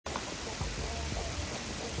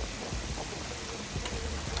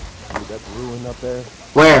that ruin up there?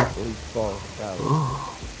 Where? Bleak Falls Tower. Ooh.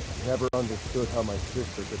 Never understood how my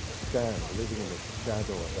sister could stand living in the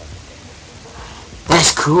shadow of that.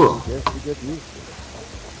 That's cool. Guess you get used to it.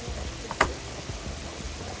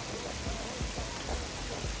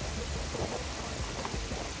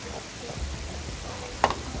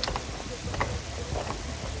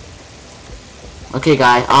 Okay,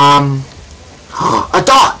 guy. A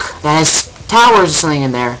dock that has towers or something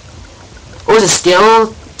in there. What was a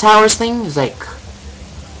skill towers thing? It's like,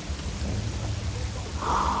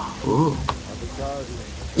 ooh.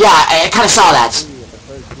 Yeah, I kind of saw that.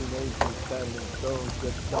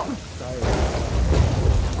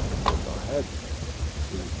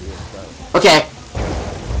 Okay.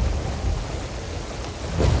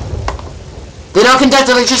 They don't conduct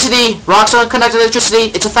electricity. Rocks don't conduct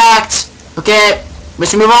electricity. It's a fact. Okay. We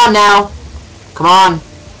should move on now. Come on.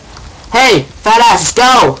 Hey, fat ass, let's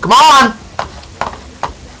go. Come on.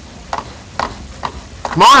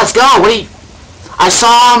 Come on, let's go. What do you... I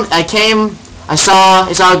saw him. I came. I saw.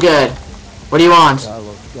 It's all good. What do you want?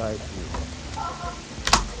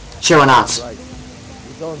 Sure, why not? Right.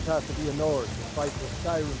 You don't have to be a Nord to fight for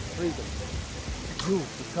Skyrim's freedom. You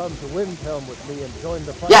could come to Windhelm with me and join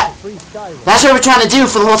the fight to free Skyrim. That's what we're trying to do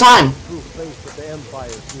for the whole time. True face of the Empire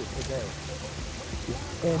here today. If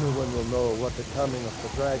anyone will know what the coming of the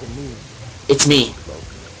dragon means, it's me.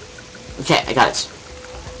 Okay, I got it.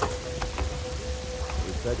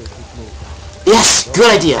 We better keep moving. Yes,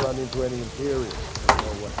 good idea. Run into any Imperials.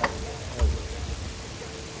 Know what happened.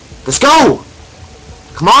 Let's go.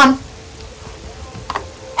 Come on.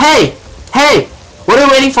 Hey, hey, what are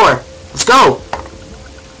we waiting for? Let's go.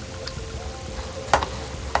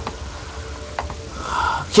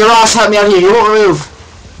 Here, Ross, help me out here. You won't move.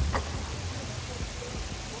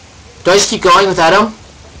 Do I just keep going without him?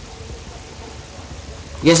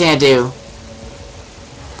 I guess I do.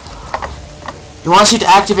 He wants you to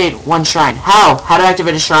activate one shrine. How? How to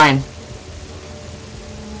activate a shrine?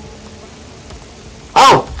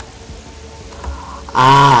 Oh!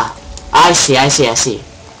 Ah. I see, I see, I see.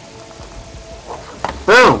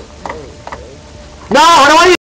 Boom. No, I don't want you